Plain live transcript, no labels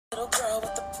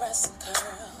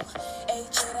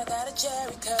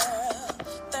Jerry curl.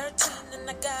 13 and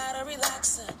I got a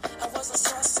relaxer. I was a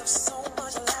source of so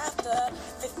much laughter.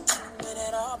 15 when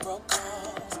it all broke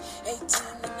off. 18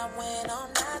 and I went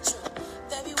on natural.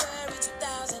 February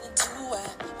 2002 I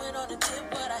went on and did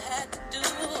what I had to do.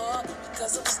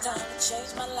 Because it was time to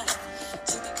change my life,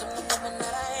 to become the woman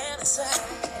that I am inside.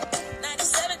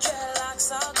 97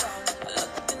 dreadlocks all gone. I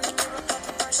looked in the mirror for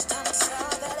the first time. I saw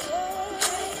that,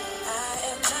 hey, I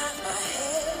am not my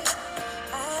head.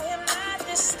 I am not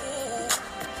this skin.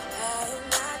 I am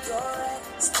not your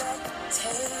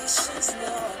expectations,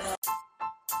 no.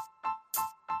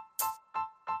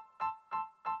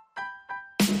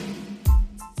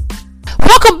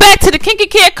 Welcome back to the Kinky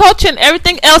Care Culture and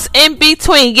everything else in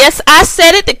between. Yes, I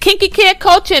said it, the Kinky Care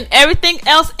Culture and everything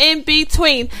else in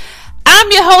between.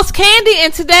 I'm your host, Candy,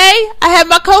 and today I have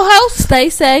my co-host,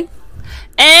 Stacey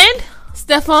and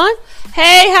Stefan.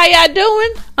 Hey, how y'all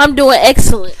doing? I'm doing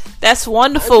excellent. That's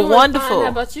wonderful, wonderful. Fine.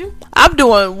 How about you? I'm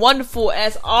doing wonderful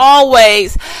as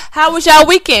always. How was y'all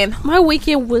weekend? My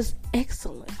weekend was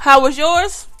excellent. How was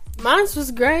yours? Mine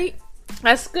was great.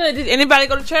 That's good. Did anybody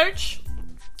go to church?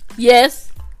 Yes.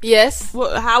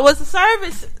 Well, how was the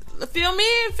service? Fill me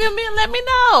in, and let me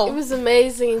know. It was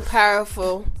amazing and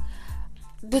powerful.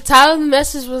 The title of the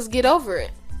message was "Get Over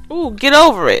It." Ooh, get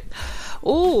over it.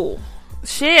 Ooh,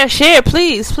 share,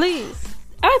 please.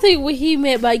 I think what he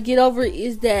meant by "get over it"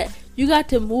 is that you got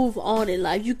to move on in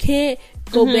life. You can't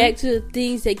go back to the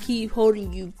things that keep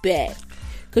holding you back,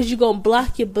 because you're gonna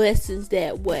block your blessings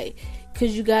that way.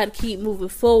 Because you got to keep moving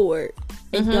forward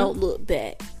and don't look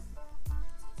back.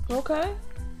 Okay.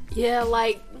 Yeah,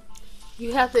 like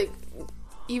you have to,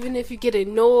 even if you get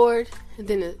ignored and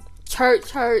then the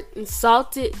church hurt,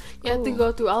 insulted, you have to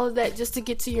go through all of that just to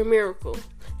get to your miracle.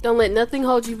 Don't let nothing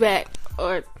hold you back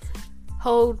or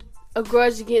hold a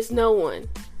grudge against no one.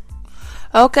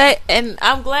 Okay, and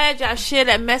I'm glad y'all share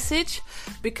that message,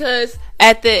 because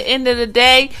at the end of the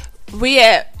day,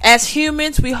 as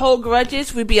humans, we hold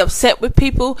grudges, we be upset with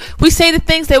people, we say the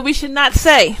things that we should not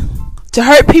say to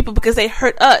hurt people because they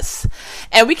hurt us,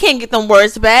 and we can't get them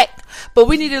words back, but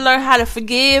we need to learn how to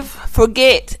forgive,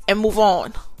 forget, and move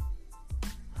on.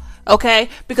 Okay,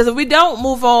 because if we don't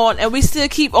move on and we still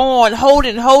keep on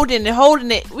holding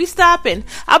it, we stopping.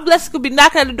 Our blessing could be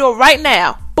knocking at the door right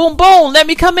now. Boom, boom, let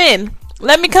me come in.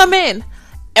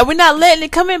 And we're not letting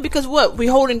it come in because what? We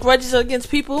holding grudges against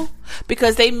people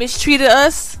because they mistreated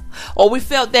us, or we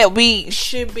felt that we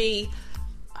should be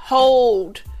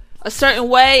hold a certain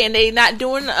way and they not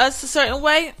doing us a certain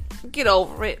way. Get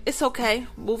over it. It's okay.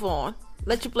 Move on.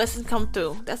 Let your blessings come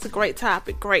through. That's a great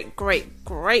topic.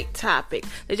 Great topic.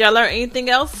 Did y'all learn anything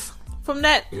else from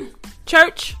that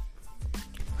church?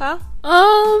 Huh?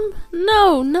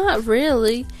 No, not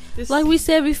really. Like we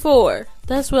said before,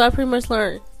 that's what I pretty much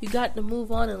learned. You got to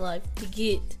move on in life to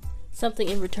get something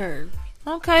in return.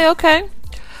 Okay.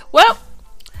 Well,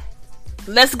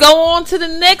 let's go on to the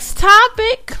next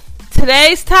topic.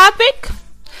 Today's topic,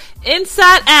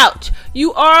 inside out.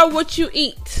 You are what you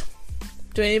eat.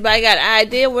 Do anybody got an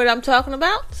idea what I'm talking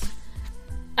about?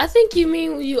 I think you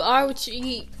mean you are what you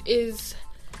eat is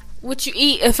what you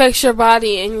eat affects your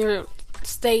body and your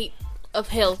state of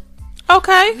health.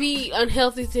 Okay. If you eat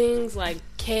unhealthy things like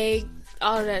cake,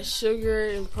 all that sugar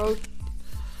and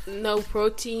no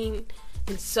protein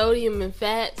and sodium and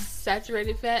fats,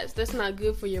 saturated fats, that's not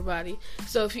good for your body.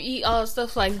 So if you eat all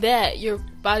stuff like that, your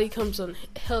body comes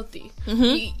unhealthy.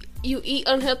 You eat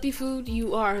unhealthy food,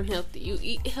 you are unhealthy. You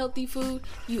eat healthy food,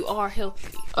 you are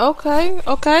healthy.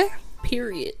 Okay.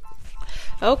 Period.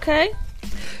 Okay.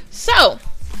 So,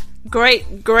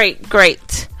 great.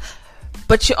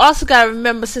 But you also got to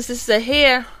remember, since this is a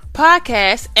hair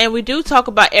podcast and we do talk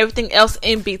about everything else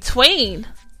in between,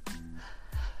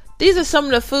 these are some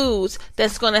of the foods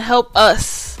that's going to help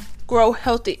us grow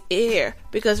healthy hair.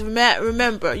 Because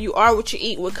remember, you are what you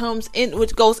eat. What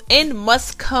goes in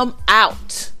must come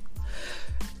out.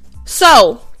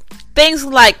 So, things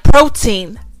like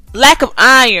protein, lack of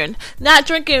iron, not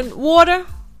drinking water.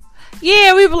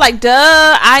 Yeah, we were like,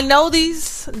 duh, I know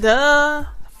these. Duh.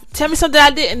 Tell me something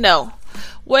I didn't know.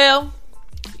 Well,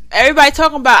 everybody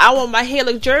talking about, I want my hair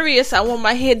luxurious. I want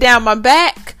my hair down my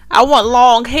back. I want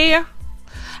long hair.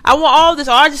 I want all this,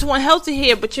 or I just want healthy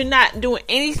hair, but you're not doing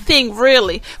anything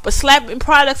really but slapping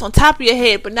products on top of your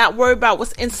head, but not worry about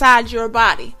what's inside your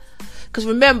body. Because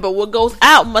remember, what goes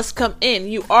out must come in.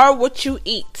 You are what you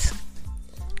eat.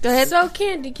 Go ahead. So,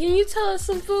 Candy, can you tell us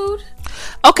some food?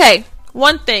 Okay,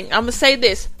 one thing. I'm going to say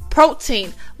this.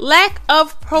 Protein. Lack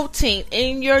of protein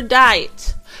in your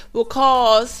diet will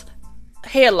cause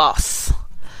hair loss.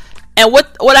 And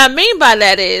what I mean by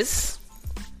that is,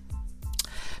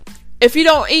 if you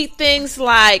don't eat things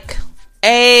like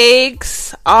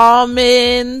eggs,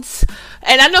 almonds,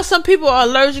 and I know some people are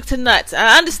allergic to nuts.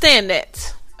 I understand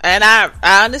that. And I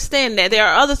understand that. There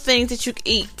are other things that you can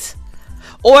eat.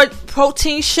 Or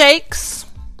protein shakes.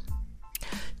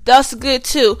 That's good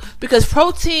too. Because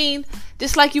protein,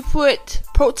 just like you put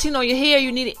protein on your hair,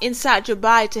 you need it inside your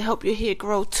body to help your hair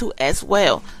grow too as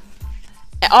well.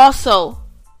 And also,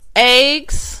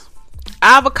 eggs,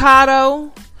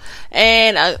 avocado,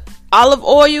 and olive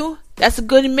oil. That's a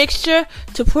good mixture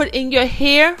to put in your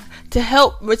hair to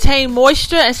help retain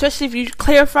moisture, especially if you're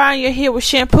clarifying your hair with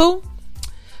shampoo,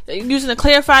 using a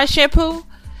clarifying shampoo.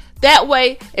 That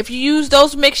way, if you use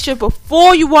those mixture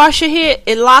before you wash your hair,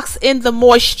 it locks in the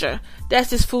moisture. That's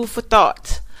just food for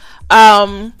thought.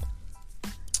 Lack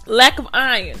of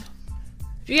iron.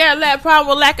 If you got a problem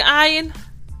with lack of iron,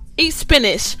 eat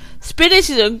spinach. Spinach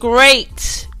is a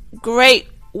great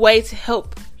way to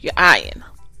help your iron.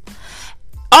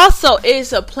 Also,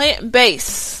 it's a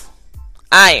plant-based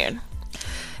iron.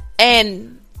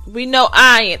 And we know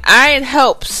iron. Iron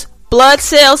helps blood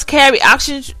cells carry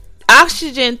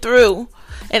oxygen through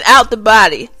and out the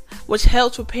body, which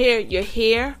helps repair your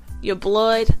hair, your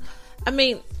blood. I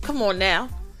mean, come on now.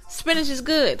 Spinach is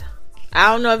good.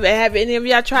 I don't know if have any of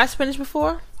y'all tried spinach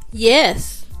before?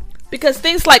 Yes. Because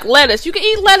things like lettuce, you can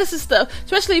eat lettuce and stuff,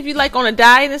 especially if you like on a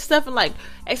diet and stuff and like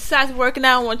exercise, working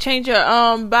out, and want to change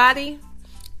your body.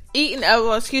 Change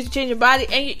your body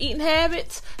and your eating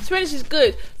habits. Spinach is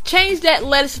good. Change that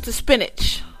lettuce into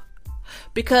spinach,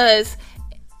 because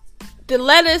the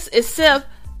lettuce itself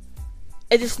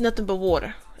is just nothing but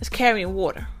water. It's carrying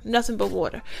water, nothing but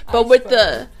water. But with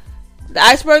the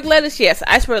iceberg lettuce, yes,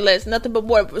 iceberg lettuce, nothing but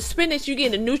water. But with spinach, you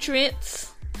get the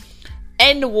nutrients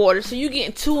and the water, so you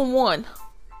getting 2 in 1,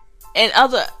 and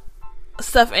other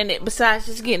stuff in it besides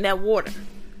just getting that water.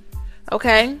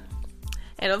 Okay.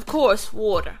 And of course,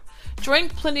 water.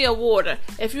 Drink plenty of water.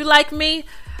 If you like me,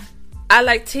 I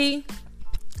like tea.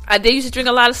 I did used to drink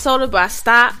a lot of soda, but I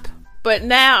stopped. But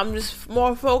now I'm just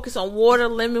more focused on water,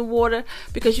 lemon water,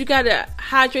 because you got to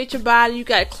hydrate your body. You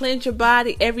got to cleanse your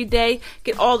body every day.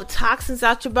 Get all the toxins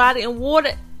out your body. And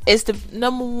water is the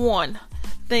number one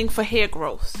thing for hair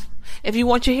growth. If you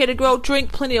want your hair to grow,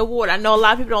 drink plenty of water. I know a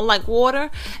lot of people don't like water.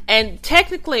 And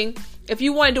technically, if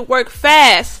you wanted to work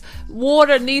fast,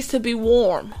 water needs to be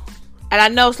warm. And I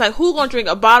know it's like, who's going to drink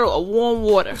a bottle of warm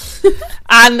water?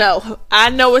 I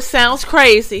know it sounds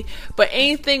crazy, but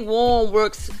anything warm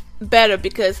works better,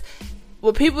 because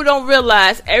what people don't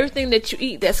realize, everything that you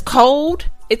eat that's cold,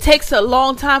 it takes a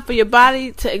long time for your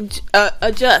body to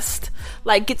adjust,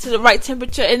 like get to the right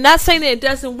temperature. And not saying that it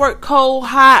doesn't work cold,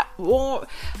 hot, warm.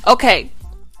 Okay,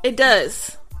 it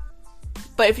does.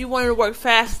 But if you want it to work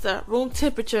faster, room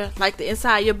temperature, like the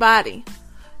inside of your body,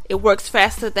 it works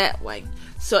faster that way.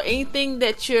 So anything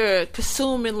that you're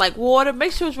consuming, like water,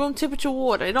 make sure it's room temperature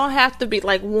water. It don't have to be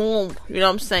like warm, you know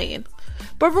what I'm saying?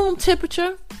 But room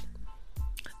temperature.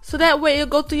 So that way it'll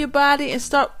go through your body and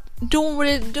start doing what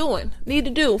it's need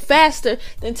to do faster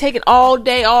than taking all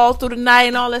day, all through the night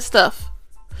and all that stuff.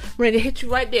 Ready to hit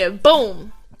you right there.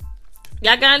 Boom.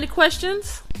 Y'all got any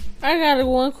questions? I got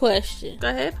one question. Go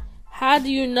ahead. How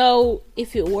do you know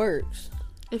if it works?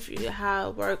 How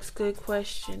it works? Good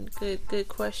question. Good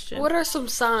question. What are some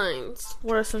signs?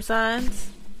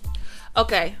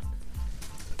 Okay.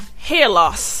 Hair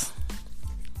loss.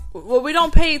 What we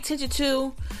don't pay attention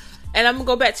to, and I'm gonna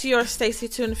go back to yours, Stacey,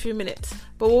 too, in a few minutes.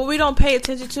 But what we don't pay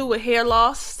attention to with hair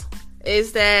loss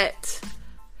is that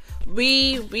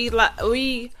we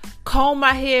comb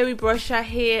our hair, we brush our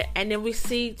hair, and then we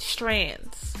see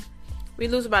strands. We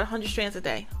lose about 100 strands a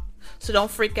day. So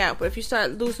don't freak out. But if you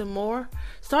start losing more,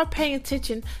 start paying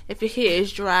attention if your hair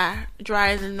is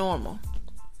drier than normal.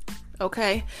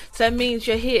 Okay? So that means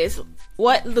your hair is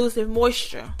losing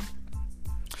moisture.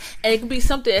 And it can be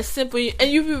something as simple.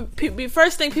 And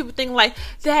first thing people think like,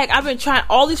 Dag, I've been trying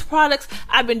all these products.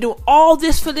 I've been doing all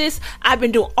this for this. I've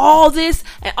been doing all this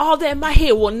and all that. My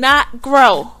hair will not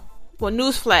grow. Well,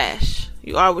 newsflash.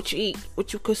 You are what you eat,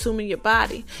 what you consume in your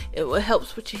body. It will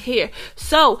help with your hair.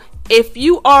 So, if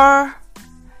you are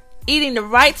eating the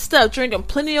right stuff, drinking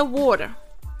plenty of water,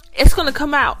 it's going to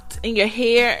come out in your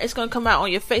hair. It's going to come out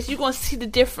on your face. You're going to see the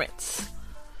difference.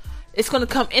 It's going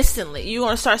to come instantly. You're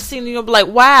going to start seeing it. You'll be like,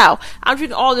 wow, I'm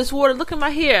drinking all this water. Look at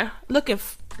my hair. Looking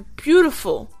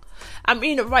beautiful. I'm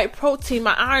eating the right protein.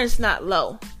 My iron's not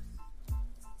low.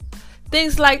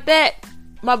 Things like that.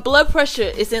 My blood pressure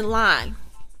is in line.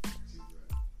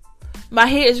 My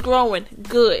hair is growing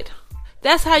good.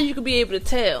 That's how you can be able to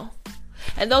tell.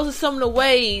 And those are some of the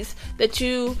ways that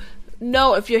you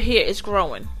know if your hair is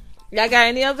growing. Y'all got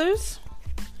any others?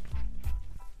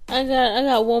 I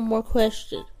got one more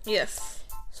question. Yes.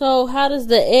 So how does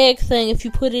the egg thing, if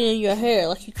you put it in your hair,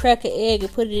 like you crack an egg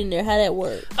and put it in there, how that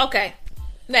work? Okay.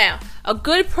 Now, a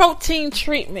good protein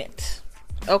treatment.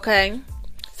 Okay.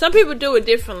 Some people do it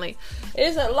differently.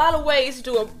 There's a lot of ways to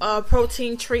do a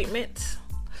protein treatment.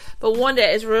 But one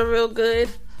that is real, real good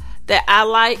that I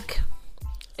like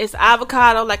is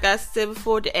avocado, like I said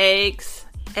before, the eggs,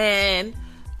 and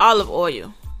olive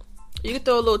oil. You can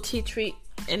throw a little tea tree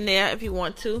in there if you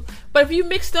want to. But if you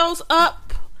mix those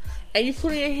up and you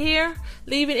put it in your hair,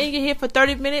 leave it in your hair for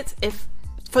 30 minutes.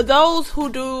 For those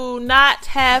who do not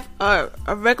have a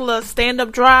regular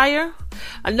stand-up dryer,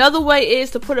 another way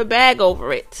is to put a bag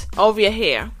over it, over your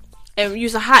hair, and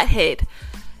use a hot head.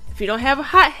 If you don't have a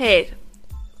hot head,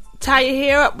 tie your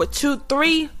hair up with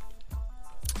 2-3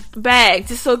 bags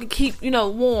just so it can keep,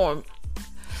 warm.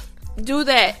 Do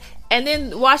that. And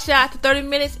then wash it out after 30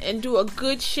 minutes and do a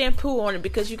good shampoo on it,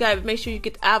 because you got to make sure you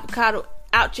get the avocado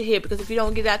out your hair, because if you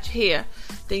don't get it out your hair,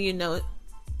 then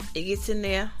it gets in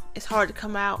there. It's hard to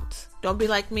come out. Don't be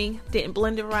like me. Didn't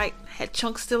blend it right. Had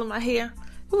chunks still in my hair.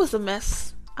 It was a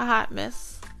mess. A hot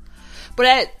mess.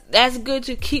 But that's good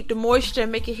to keep the moisture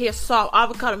and make your hair soft.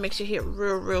 Avocado makes your hair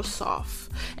real, real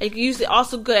soft. And you can use it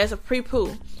also good as a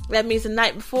pre-poo. That means the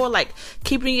night before, like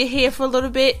keep it in your hair for a little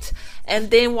bit and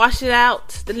then wash it out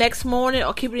the next morning,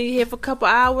 or keep it in your hair for a couple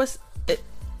hours.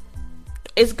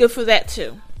 It's good for that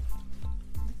too.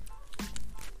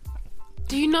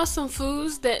 Do you know some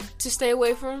foods that to stay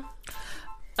away from?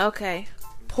 Okay.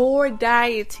 Poor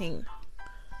dieting.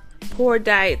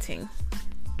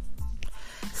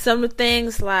 Some of the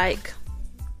things like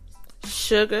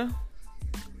sugar.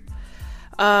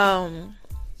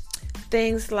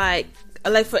 Things like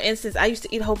for instance, I used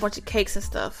to eat a whole bunch of cakes and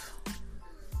stuff.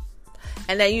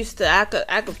 And I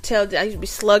could tell that I used to be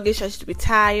sluggish, I used to be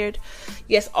tired.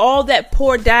 Yes, all that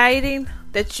poor dieting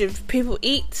that people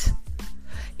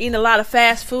eating a lot of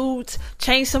fast foods,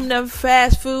 change some of them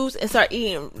fast foods and start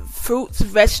eating fruits,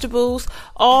 vegetables,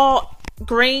 all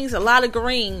greens, a lot of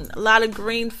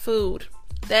green food.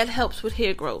 That helps with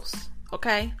hair growth,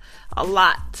 okay? A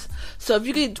lot. So if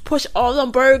you could push all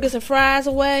them burgers and fries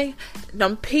away,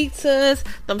 them pizzas,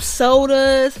 them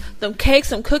sodas, them cakes,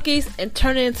 them cookies, and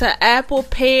turn it into apple,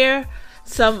 pear,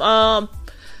 some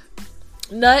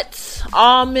nuts,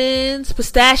 almonds,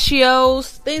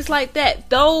 pistachios, things like that.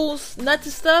 Those nuts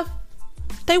and stuff,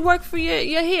 they work for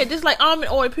your hair. Just like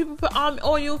almond oil. People put almond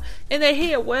oil in their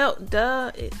hair. Well,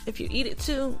 duh. If you eat it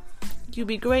too, you'll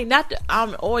be great. Not the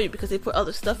almond oil, because they put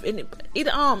other stuff in it. But eat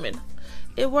an almond.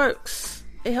 It works.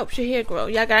 It helps your hair grow.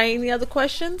 Y'all got any other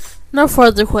questions? No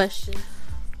further questions.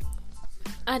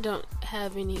 I don't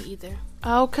have any either.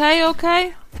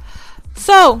 Okay.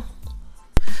 So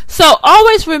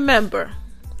always remember,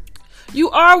 you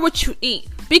are what you eat.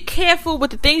 Be careful with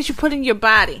the things you put in your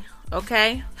body,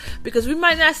 okay? Because we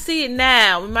might not see it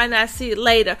now, we might not see it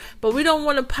later, but we don't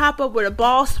want to pop up with a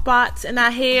bald spots in our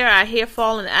hair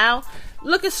falling out.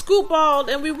 Look at Scoop Bald,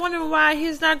 and we wondering why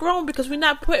his not growing, because we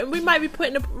might be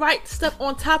putting the right stuff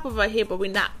on top of our hair, but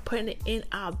we're not putting it in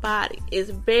our body. It's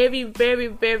very, very,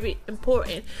 very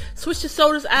important. Switch the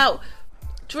sodas out.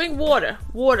 Drink water.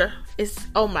 Water is,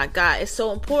 oh my God, it's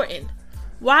so important.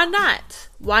 Why not?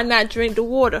 Why not drink the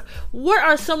water? What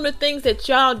are some of the things that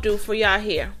y'all do for y'all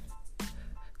hair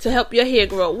to help your hair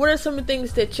grow? What are some of the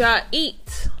things that y'all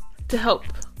eat to help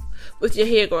with your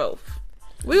hair growth?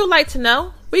 We would like to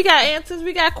know. We got answers.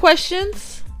 We got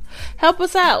questions. Help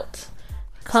us out.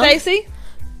 Stacy?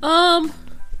 I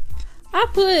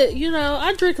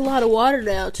drink a lot of water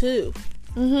now too.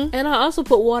 Mm-hmm. And I also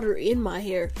put water in my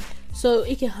hair so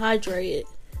it can hydrate it.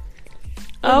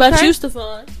 What about you,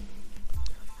 Stefan?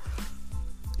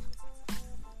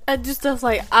 I do stuff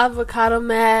like avocado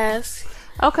mask.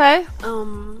 Okay.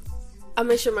 I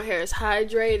make sure my hair is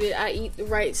hydrated. I eat the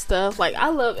right stuff. Like, I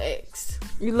love eggs.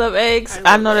 You love eggs?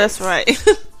 I know eggs. That's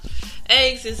right.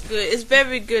 Eggs is good. It's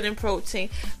very good in protein.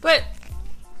 But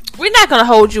we're not going to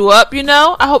hold you up,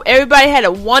 I hope everybody had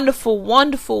a wonderful,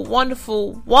 wonderful,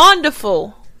 wonderful,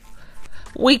 wonderful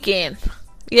weekend.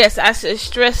 Yes, I should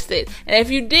stress it. And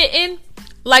if you didn't,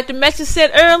 like the message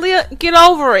said earlier, get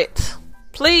over it.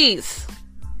 Please.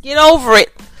 Get over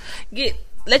it.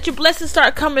 Let your blessings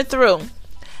start coming through.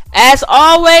 As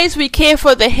always, we care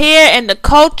for the hair and the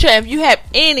culture. If you have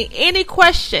any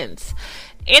questions,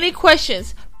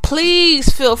 please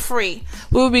feel free.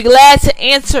 We will be glad to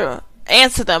answer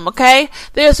them, okay?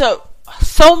 There's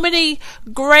so many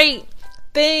great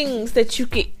things that you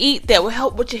can eat that will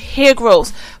help with your hair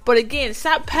growth. But again,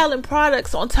 stop piling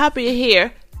products on top of your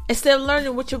hair instead of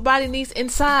learning what your body needs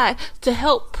inside to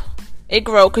help it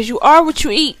grow, because you are what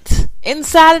you eat.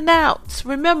 inside and out.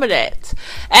 Remember that.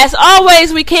 As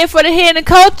always, we care for the hair and the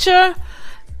culture.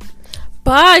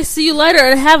 Bye. See you later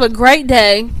and have a great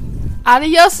day.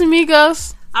 Adios,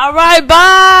 amigos. All right,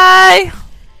 bye.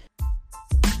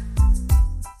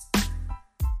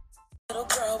 Little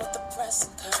girl with the press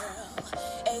and curl.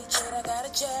 8 I got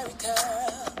a Jerry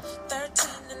curl.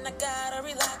 13 and I got a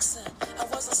relaxer. I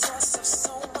was a source of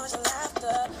so much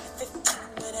laughter.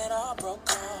 15 when it all broke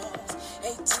off.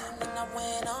 18 and I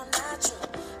went on natural.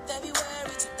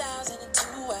 February 2002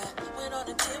 I went on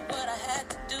and did what I had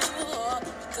to do.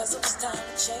 Because it was time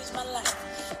to change my life.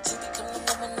 To become the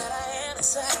woman that I am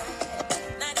inside.